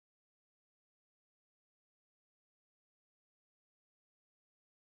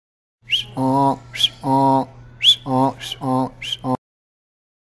Hello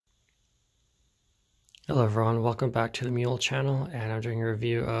everyone, welcome back to the Mule channel, and I'm doing a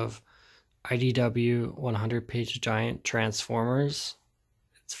review of IDW 100-page giant Transformers.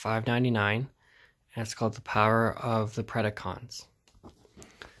 It's $5.99, and it's called The Power of the Predacons.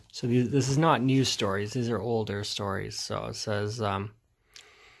 So this is not new stories, these are older stories. So it says,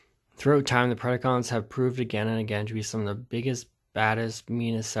 throughout time, the Predacons have proved again and again to be some of the biggest, baddest,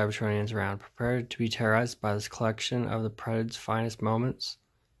 meanest Cybertronians around, prepared to be terrorized by this collection of the Predator's finest moments.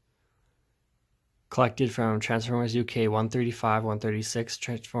 Collected from Transformers UK 135, 136,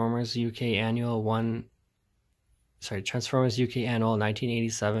 Transformers UK Annual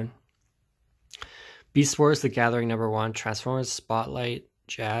 1987, Beast Wars The Gathering #1, Transformers Spotlight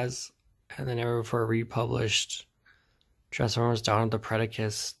Jazz, and the never before republished Transformers Dawn of the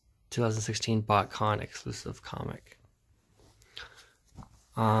Predacons 2016 BotCon exclusive comic.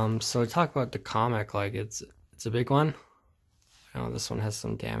 So to talk about the comic, like it's a big one. I know this one has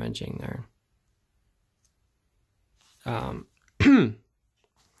some damaging there.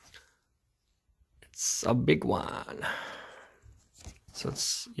 It's a big one. So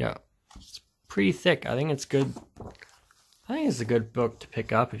it's pretty thick. I think it's good. I think it's a good book to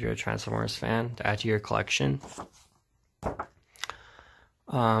pick up if you're a Transformers fan, to add to your collection.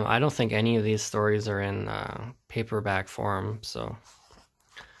 I don't think any of these stories are in paperback form, so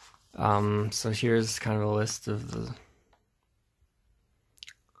here's kind of a list of the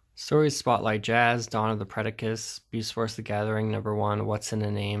stories: Spotlight Jazz, Dawn of the Predacons, Beast Wars The Gathering #1, What's in the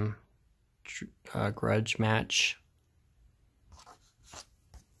Name, Grudge Match.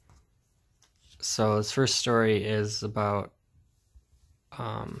 So this first story is about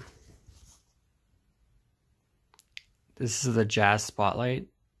this is the Jazz Spotlight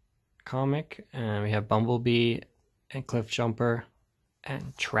comic, and we have Bumblebee and Cliff Jumper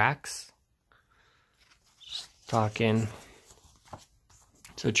and Trax. Just talking.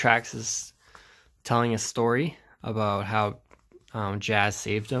 So Trax is telling a story about how Jazz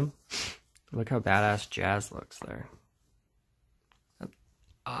saved him. Look how badass Jazz looks there. That's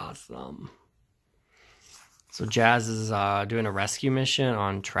awesome. So Jazz is doing a rescue mission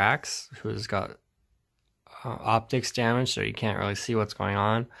on Trax, who's got optics damage, so you can't really see what's going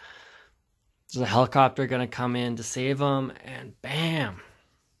on. There's a helicopter gonna come in to save him, and bam!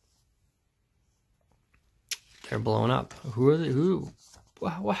 They're blown up. Who are they? Who?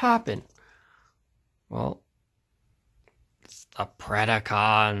 What happened? Well, it's the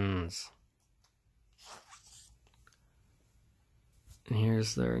Predacons. And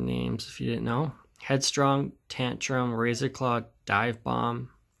here's their names if you didn't know: Headstrong, Tantrum, Razorclaw, Dive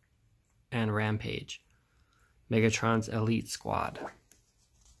Bomb, and Rampage. Megatron's Elite Squad.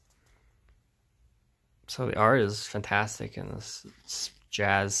 So the art is fantastic in this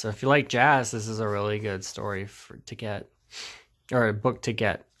Jazz. So if you like Jazz, this is a really good story to get, or a book to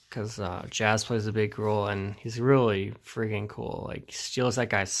get, because Jazz plays a big role, and he's really freaking cool. Like, he steals that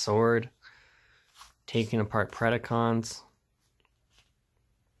guy's sword, taking apart Predacons.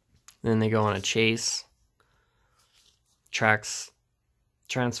 Then they go on a chase. Trax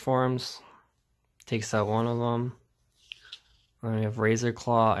transforms, takes out one of them. And we have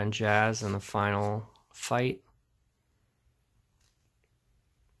Razorclaw and Jazz in the final fight.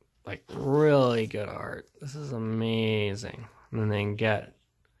 Like, really good art. This is amazing. And then they get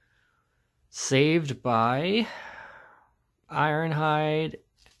saved by Ironhide,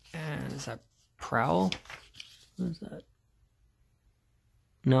 and is that Prowl? What is that?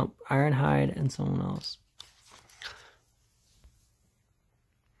 Nope, Ironhide and someone else.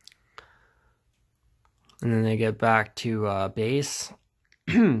 And then they get back to base.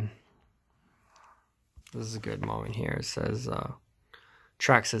 This is a good moment here. It says,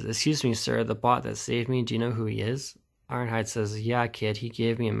 Trax says, "Excuse me, sir, the bot that saved me, do you know who he is?" Ironhide says, "Yeah, kid, he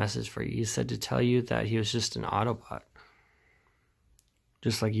gave me a message for you. He said to tell you that he was just an Autobot.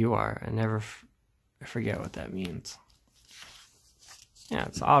 Just like you are." I forget what that means. Yeah,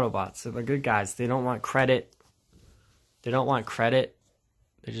 it's Autobots. They're the good guys. They don't want credit. They don't want credit.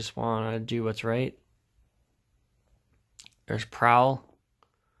 They just want to do what's right. There's Prowl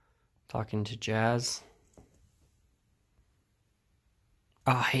talking to Jazz.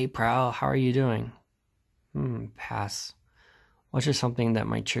 "Oh, hey, Prowl, how are you doing?" Pass. "What's just something that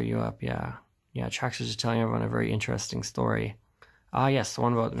might cheer you up?" Yeah, Trax is just telling everyone a very interesting story. "Ah, yes, the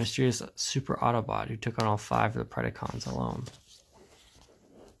one about the mysterious super Autobot who took on all 5 of the Predacons alone."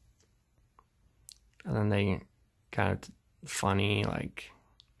 And then they kind of funny, like,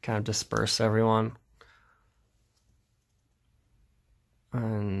 kind of disperse everyone.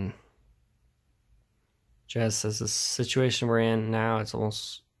 And Jazz says, "the situation we're in now, it's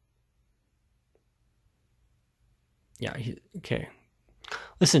almost Yeah, okay.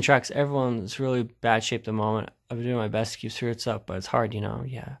 Listen, Trax, everyone's really bad shape at the moment. I've been doing my best to keep spirits up, but it's hard, you know?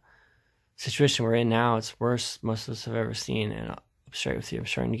 Yeah. Situation we're in now, it's worse most of us have ever seen, and I'll be straight with you. I'm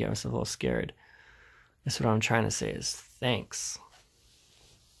starting to get myself a little scared. That's what I'm trying to say is thanks.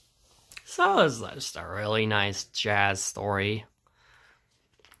 So it's just a really nice jazz story.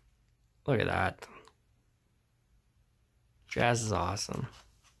 Look at that. Jazz is awesome.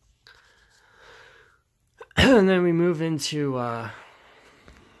 And then we move into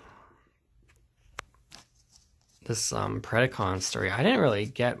this Predacons story. I didn't really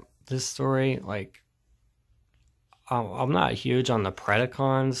get this story. Like, I'm not huge on the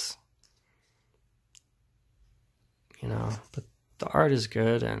Predacons, you know, but the art is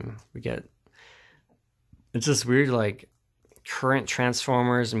good, and we get, it's just weird, like, current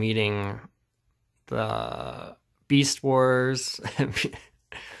Transformers meeting the Beast Wars,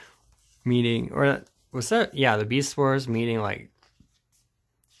 meeting, or was that, yeah, the Beast Wars meeting, like,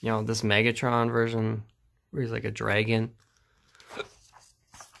 you know, this Megatron version, where he's like a dragon.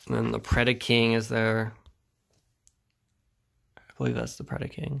 And then the Predaking is there. I believe that's the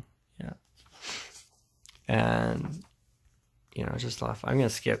Predaking, yeah. And, you know, just off, I'm gonna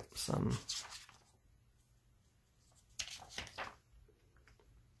skip some.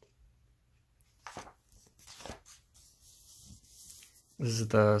 This is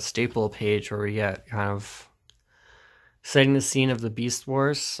the staple page where we get kind of setting the scene of the Beast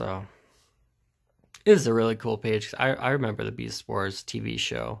Wars. So it is a really cool page. I remember the Beast Wars TV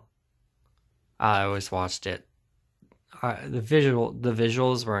show. I always watched it. The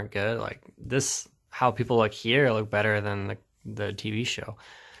visuals weren't good. Like this, how people look here look better than the TV show.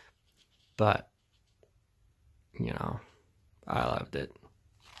 But you know, I loved it.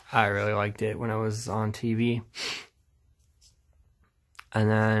 I really liked it when it was on TV. And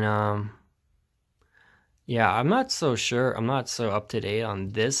then, yeah, I'm not so sure. I'm not so up to date on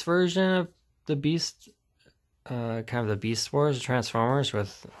this version of the Beast, kind of the Beast Wars, Transformers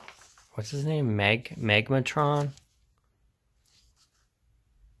with, what's his name? Magmatron?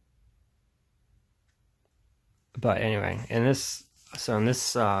 But anyway, in this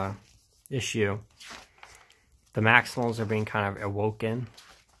issue, the Maximals are being kind of awoken.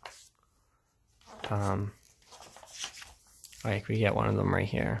 Like, we get one of them right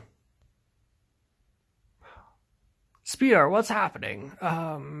here. Spear, what's happening?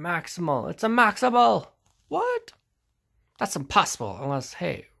 Maximal. It's a Maximal! What? That's impossible. Unless,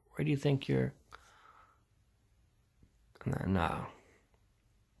 hey, where do you think you're... No.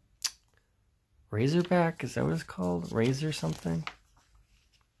 Razorback? Is that what it's called? Razor something?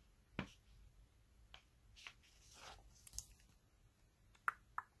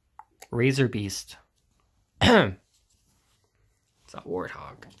 Razor Beast. It's a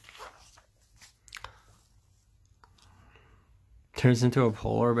warthog. Turns into a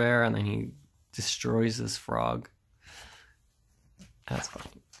polar bear and then he destroys this frog. That's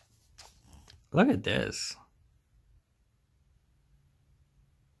funny. Look at this.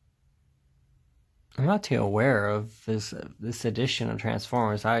 I'm not too aware of this edition of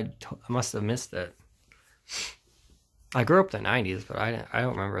Transformers. I must have missed it. I grew up in the 90s, but I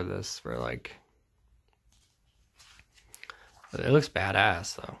don't remember this for like... It looks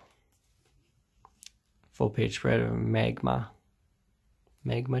badass, though. Full page spread of Magmatron.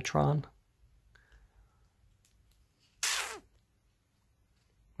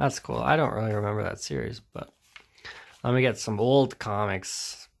 That's cool. I don't really remember that series, but let me get some old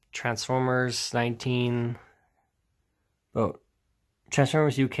comics. Transformers 19. Oh,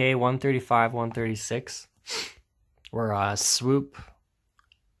 Transformers UK 135, 136. Where Swoop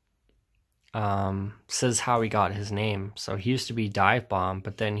says how he got his name. So he used to be Dive Bomb,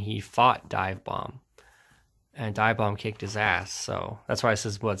 but then he fought Dive Bomb, and Dive Bomb kicked his ass. So that's why it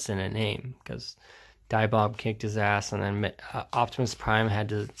says what's in a name, because Dive Bomb kicked his ass, and then Optimus Prime had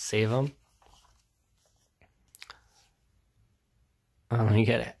to save him. You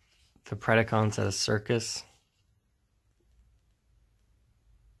get the Predacons at a circus.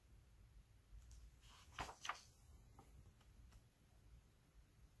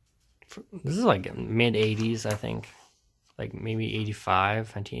 This is like mid 80s, I think. Like maybe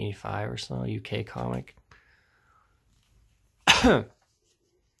 1985 or so, UK comic. Then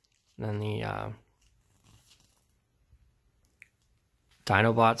the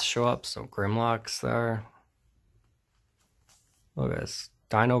Dinobots show up, so Grimlock's there. Look at this.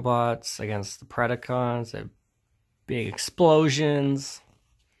 Dinobots against the Predacons. They have big explosions.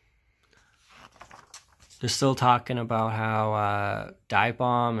 They're still talking about how Dive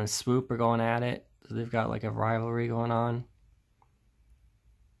Bomb and Swoop are going at it. So they've got like a rivalry going on.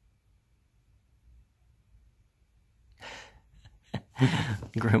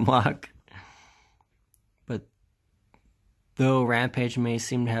 Grimlock. But though Rampage may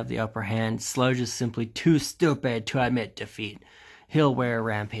seem to have the upper hand, Sludge is simply too stupid to admit defeat. He'll wear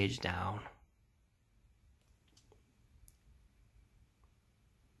Rampage down.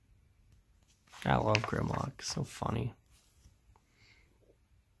 I love Grimlock. So funny.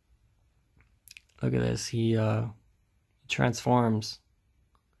 Look at this. He transforms.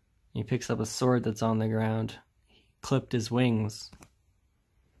 He picks up a sword that's on the ground. He clipped his wings.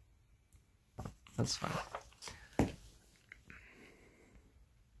 That's fine.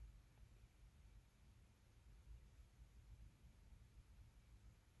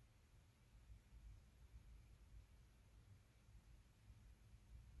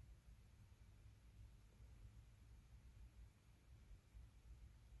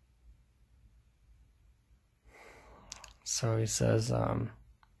 So he says, so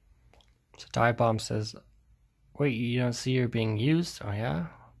Dive Bomb says, wait, you don't see you're being used? Oh yeah?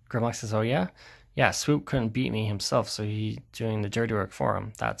 Grimlock says, oh yeah? Yeah, Swoop couldn't beat me himself, so he's doing the dirty work for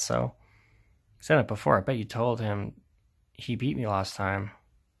him. That's so. He said it before. I bet you told him he beat me last time.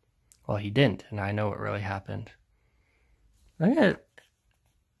 Well, he didn't, and I know what really happened. Look at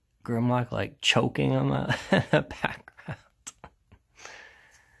Grimlock like choking him in the background.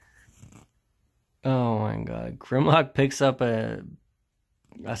 Oh my god. Grimlock picks up a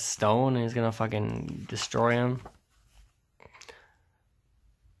stone and he's gonna fucking destroy him.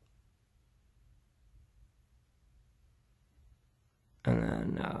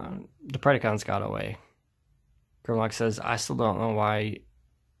 And then the Predacons got away. Grimlock says, I still don't know why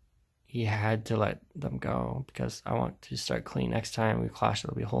he had to let them go, because I want to start clean. Next time we clash,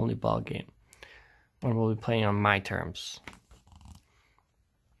 it'll be a whole new ball game. When we'll be playing on my terms.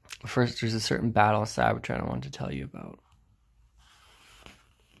 First, there's a certain battle in Cybertron I wanted to tell you about.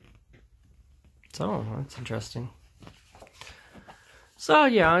 So, that's interesting. So,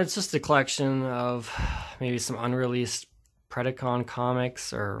 yeah, it's just a collection of maybe some unreleased Predacon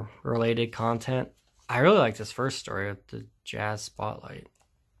comics or related content. I really like this first story of the Jazz Spotlight.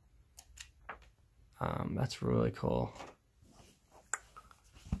 That's really cool.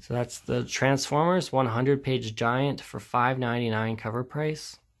 So that's the Transformers 100-page giant for $5.99 cover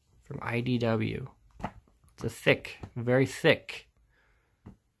price from IDW. It's a thick, very thick.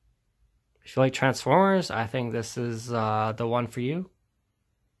 If you like Transformers, I think this is the one for you.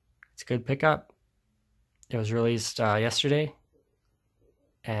 It's a good pickup. It was released yesterday.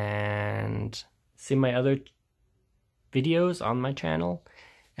 And see my other videos on my channel,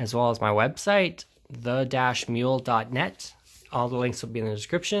 as well as my website, the-mule.net. All the links will be in the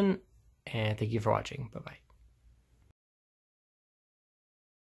description. And thank you for watching. Bye-bye.